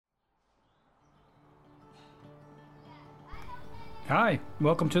Hi,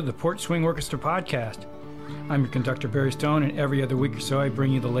 welcome to the Porch Swing Orchestra podcast. I'm your conductor, Barry Stone, and every other week or so I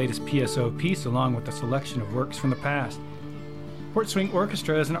bring you the latest PSO piece along with a selection of works from the past. Porch Swing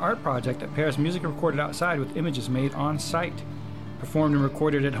Orchestra is an art project that pairs music recorded outside with images made on site, performed and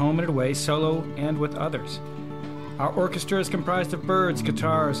recorded at home and away, solo and with others. Our orchestra is comprised of birds,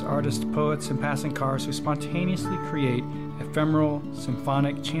 guitars, artists, poets, and passing cars who spontaneously create ephemeral,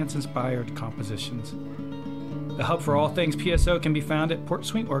 symphonic, chance-inspired compositions. The hub for all things PSO can be found at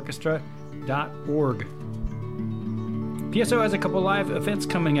porchswingorchestra.org. PSO has a couple live events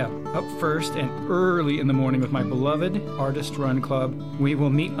coming up. Up first and early in the morning with my beloved Artist Run Club, we will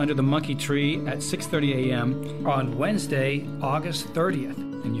meet under the monkey tree at 6:30 a.m. on Wednesday, August 30th.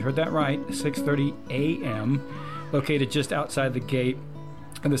 And you heard that right, 6:30 a.m., located just outside the gate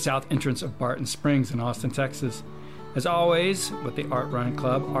of the south entrance of Barton Springs in Austin, Texas. As always, with the Art Run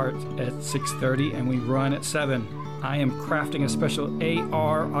Club, art at 6:30 and we run at 7. I am crafting a special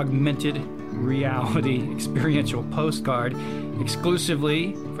AR augmented reality experiential postcard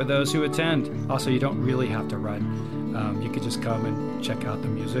exclusively for those who attend. Also, you don't really have to run. You could just come and check out the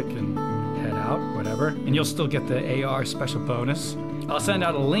music and head out, whatever, and you'll still get the AR special bonus. I'll send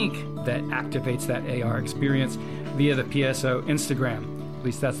out a link that activates that AR experience via the PSO Instagram. At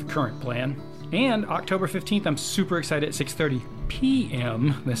least that's the current plan. And October 15th, I'm super excited at 6:30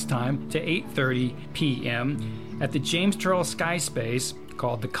 p.m. this time to 8:30 p.m. at the James Turrell Sky Space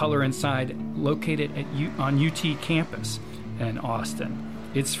called The Color Inside, located on UT campus in Austin.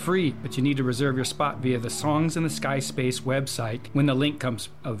 It's free, but you need to reserve your spot via the Songs in the Sky Space website when the link comes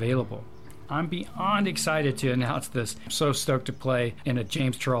available. I'm beyond excited to announce this. I'm so stoked to play in a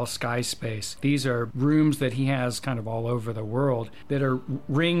James Turrell Sky Space. These are rooms that he has kind of all over the world that are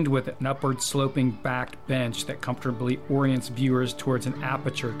ringed with an upward sloping backed bench that comfortably orients viewers towards an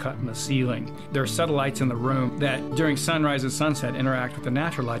aperture cut in the ceiling. There are satellites in the room that during sunrise and sunset interact with the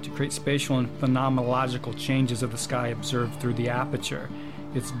natural light to create spatial and phenomenological changes of the sky observed through the aperture.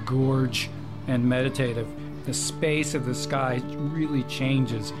 It's gorge and meditative. The space of the sky really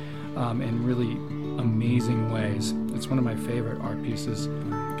changes in really amazing ways. It's one of my favorite art pieces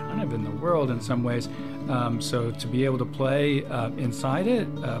kind of in the world in some ways. So to be able to play inside it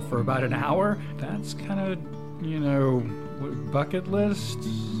for about an hour, that's kind of, bucket list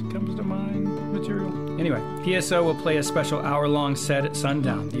comes to mind material. Anyway, PSO will play a special hour-long set at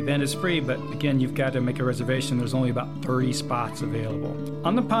sundown. The event is free, but again, you've got to make a reservation. There's only about 30 spots available.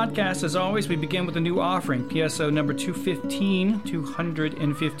 On the podcast, as always, we begin with a new offering, PSO number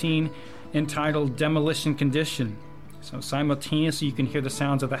 215, entitled Demolition Condition. So simultaneously, you can hear the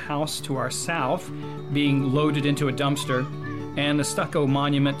sounds of the house to our south being loaded into a dumpster and the stucco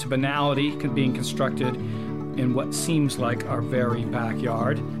monument to banality being constructed in what seems like our very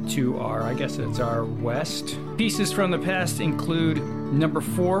backyard to our, I guess it's our west. Pieces from the past include number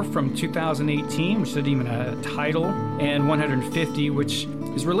 4 from 2018, which isn't even a title, and 150, which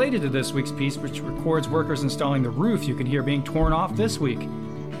is related to this week's piece, which records workers installing the roof you can hear being torn off this week.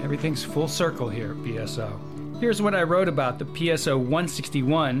 Everything's full circle here, PSO. Here's what I wrote about the PSO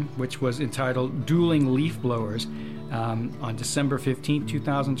 161, which was entitled Dueling Leaf Blowers, on December 15,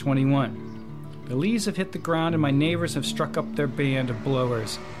 2021. The leaves have hit the ground and my neighbors have struck up their band of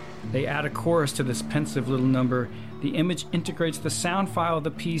blowers. They add a chorus to this pensive little number. The image integrates the sound file of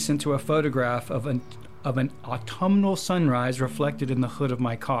the piece into a photograph of an autumnal sunrise reflected in the hood of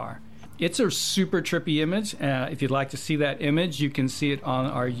my car. It's a super trippy image. If you'd like to see that image, you can see it on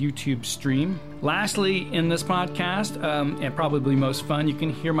our YouTube stream. Lastly, in this podcast, and probably most fun, you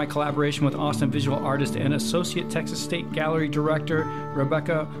can hear my collaboration with Austin visual artist and Associate Texas State Gallery Director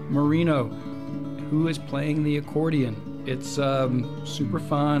Rebecca Marino, who is playing the accordion. It's super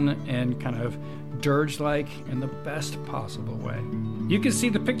fun and kind of dirge-like in the best possible way. You can see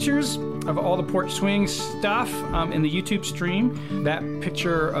the pictures of all the Porch Swing stuff in the YouTube stream. That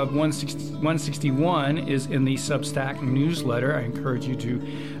picture of 161 is in the Substack newsletter. I encourage you to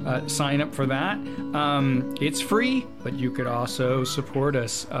sign up for that. It's free, but you could also support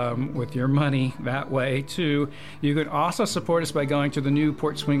us with your money that way too. You could also support us by going to the new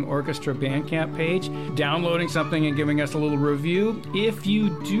Porch Swing Orchestra Bandcamp page, downloading something and giving us a little review. If you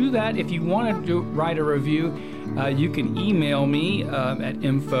do that, if you want to write a review, you can email me at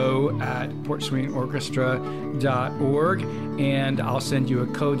info@porchswingorchestra.org, and I'll send you a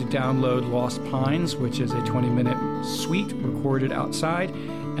code to download Lost Pines, which is a 20-minute suite recorded outside,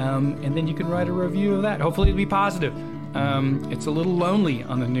 and then you can write a review of that. Hopefully it'll be positive. It's a little lonely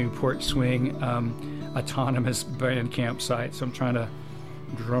on the new Porch Swing autonomous Bandcamp site, so I'm trying to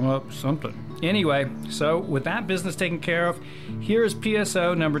drum up something. Anyway, so with that business taken care of, here's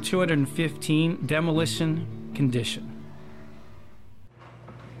PSO number 215, Demolition Condition.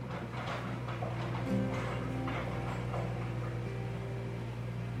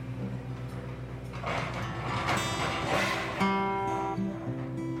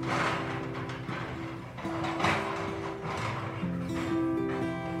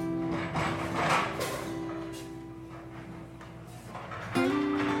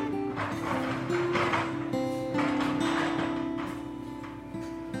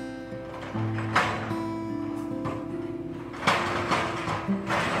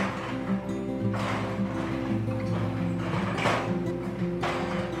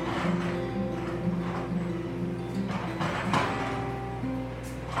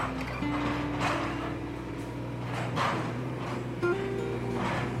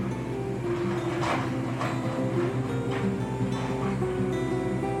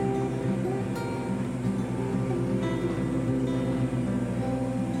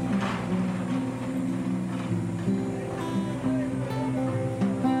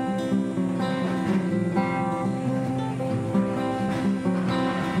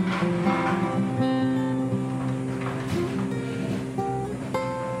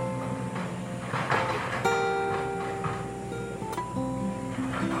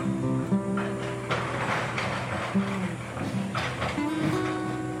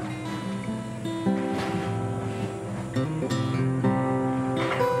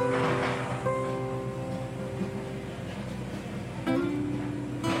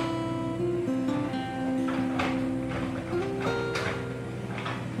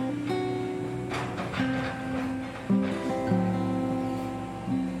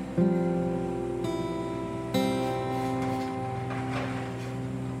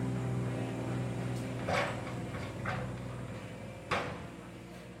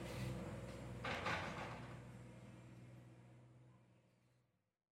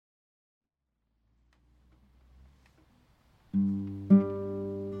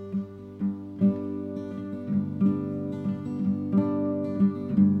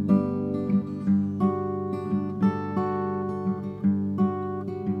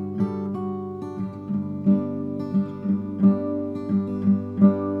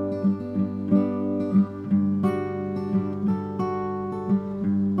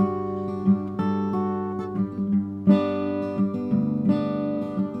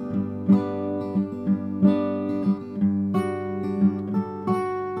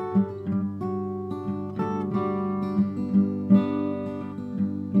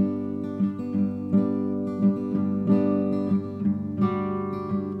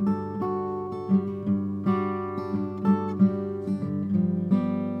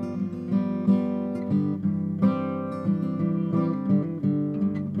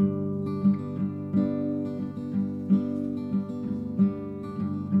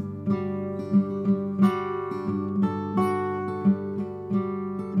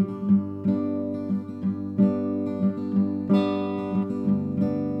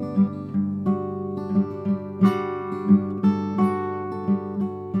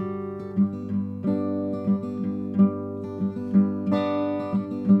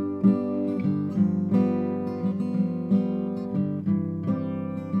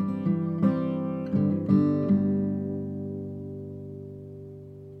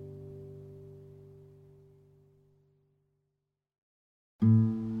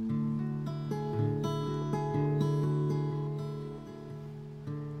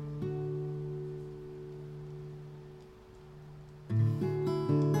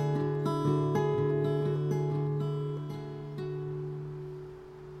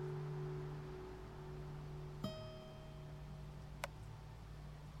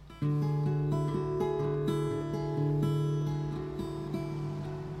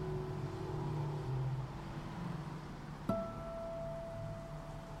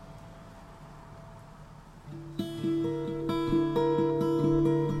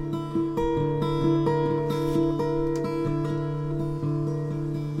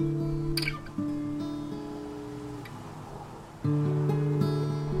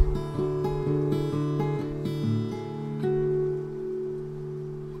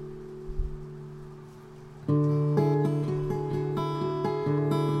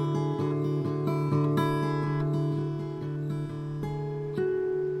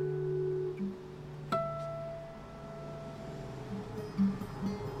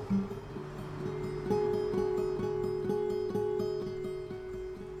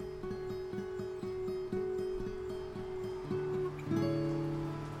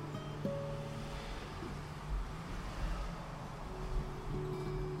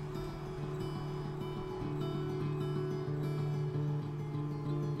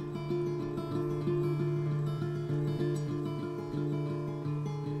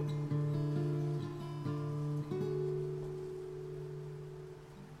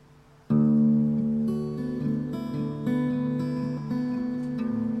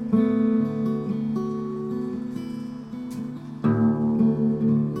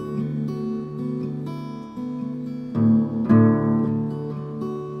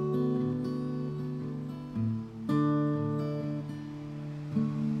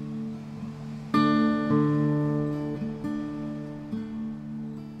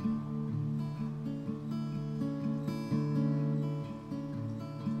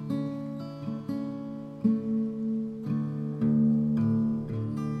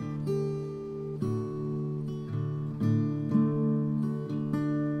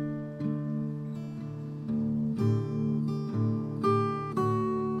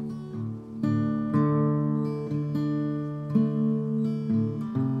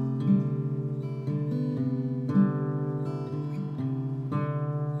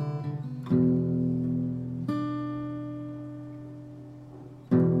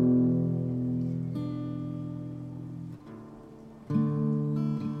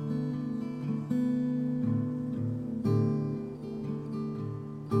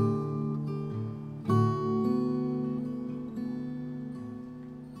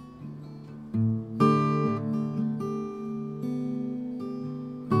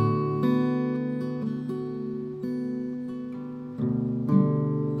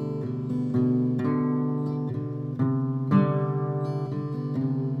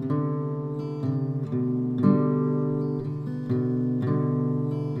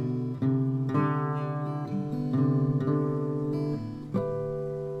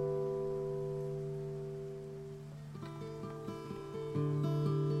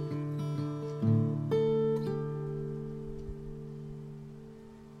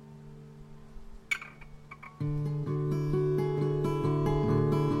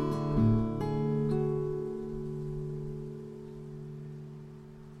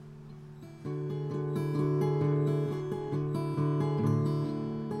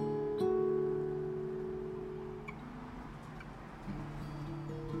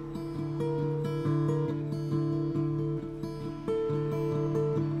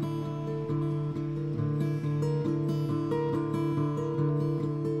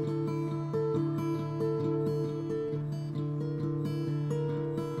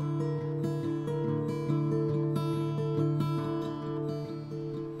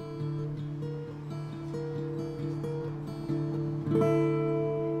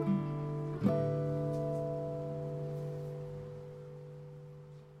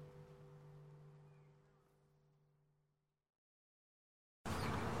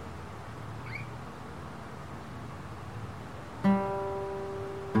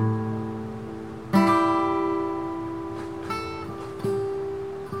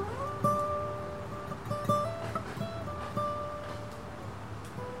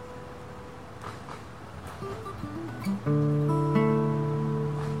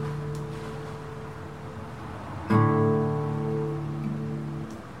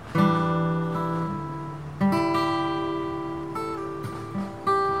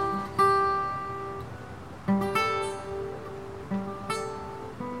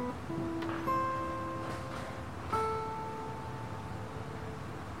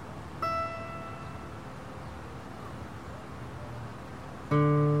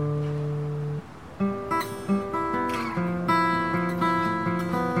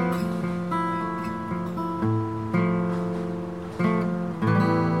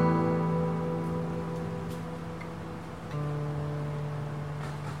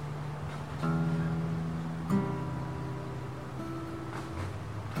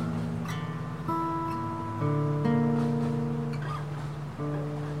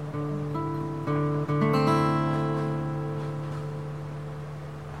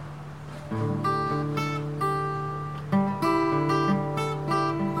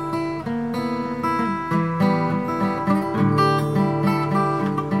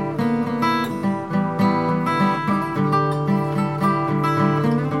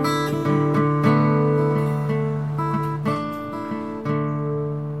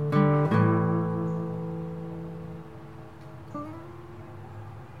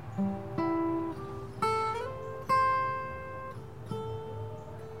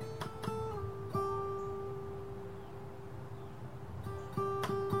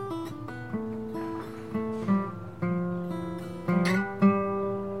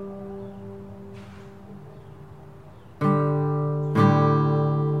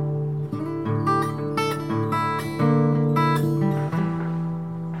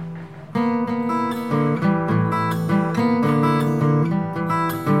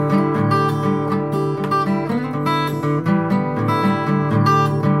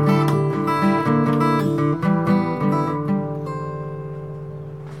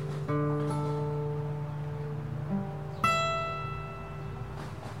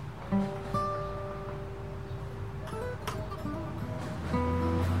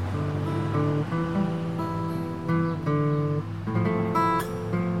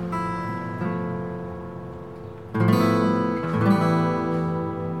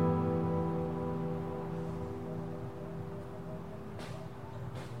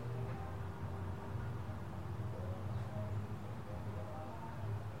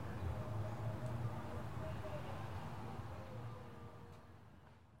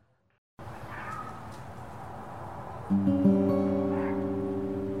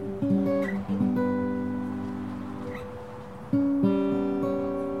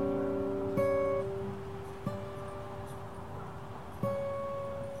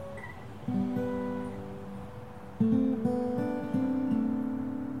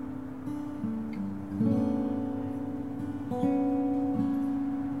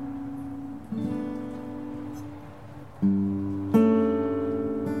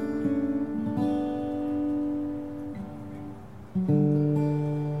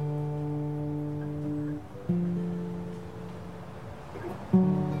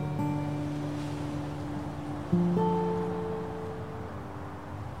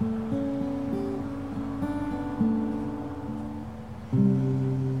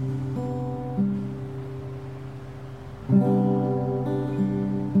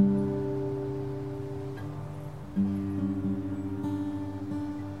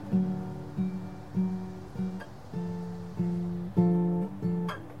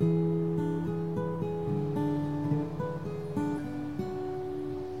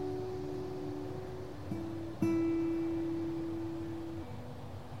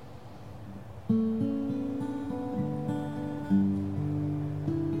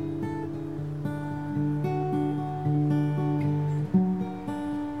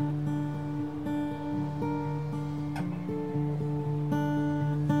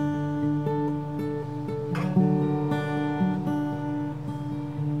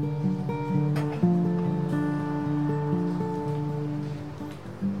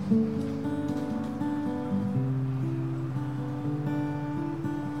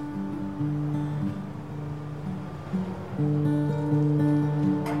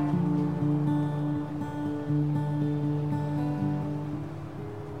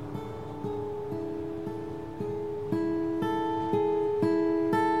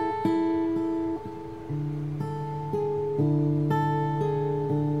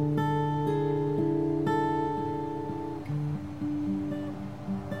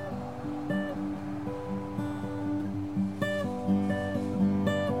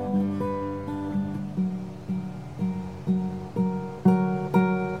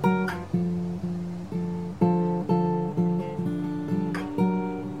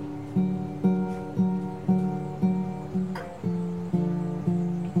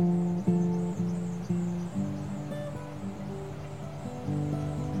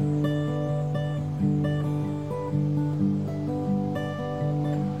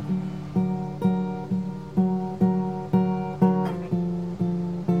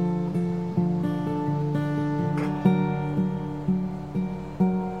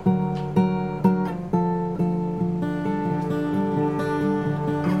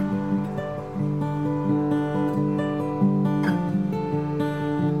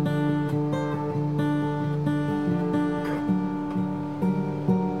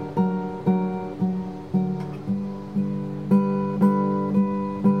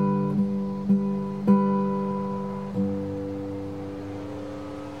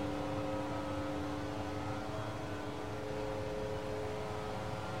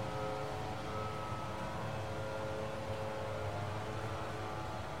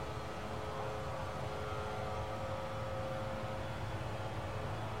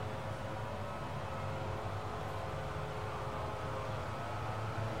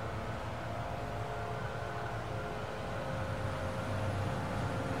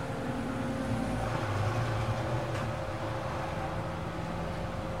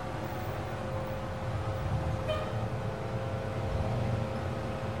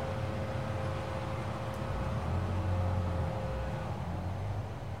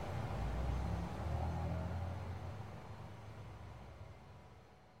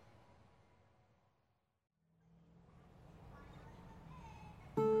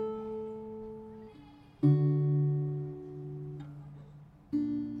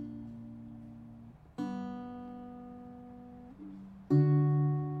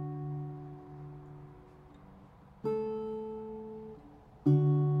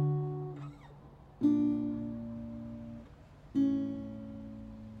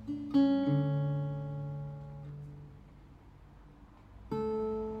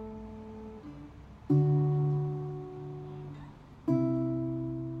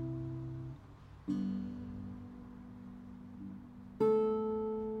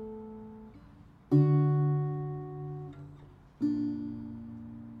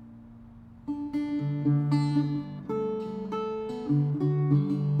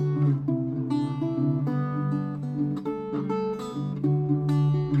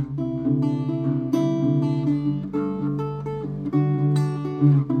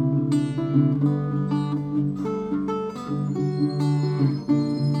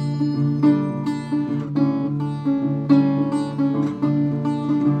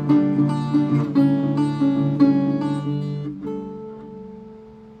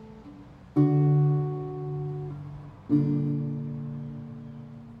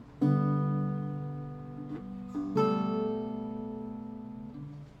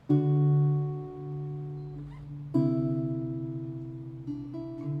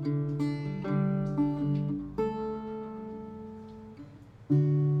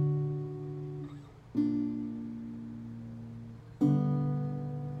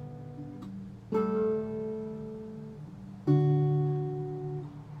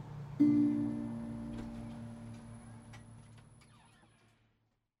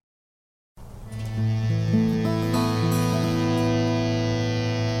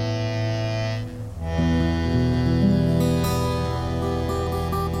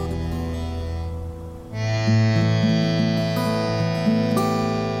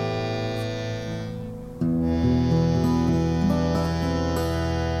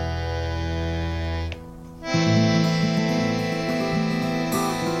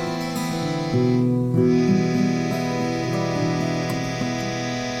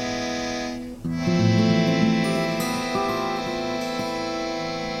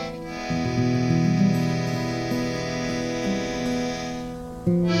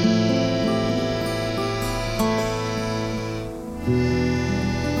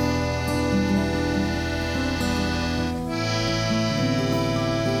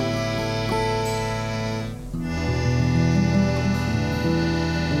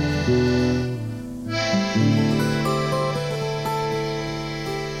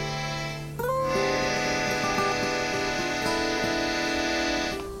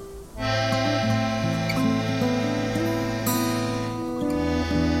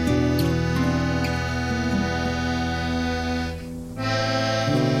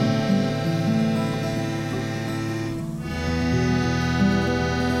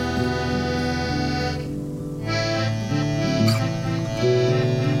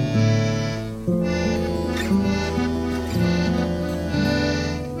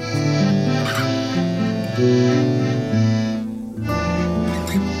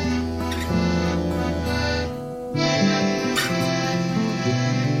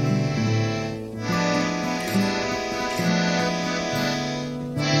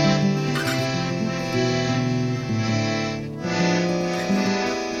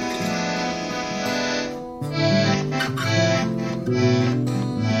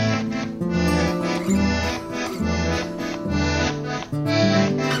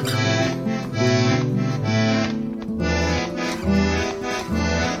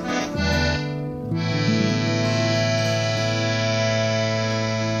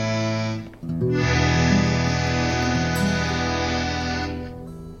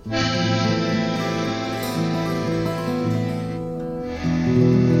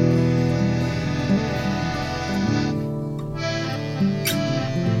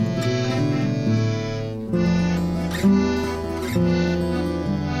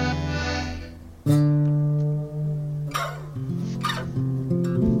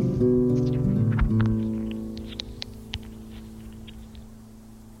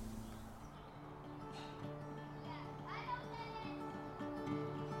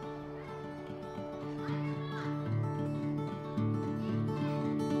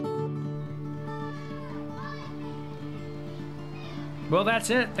 Well, that's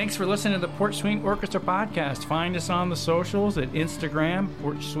it. Thanks for listening to the Porch Swing Orchestra podcast. Find us on the socials at Instagram,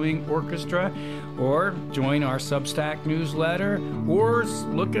 Porch Swing Orchestra, or join our Substack newsletter, or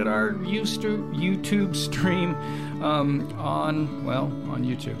look at our YouTube stream on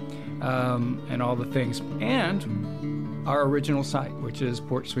YouTube and all the things. And our original site, which is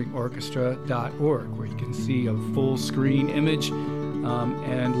porchswingorchestra.org, where you can see a full screen image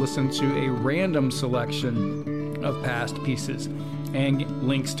and listen to a random selection of past pieces, and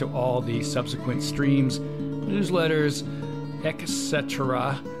links to all the subsequent streams, newsletters,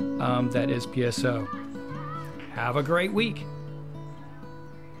 etc. That is PSO. Have a great week.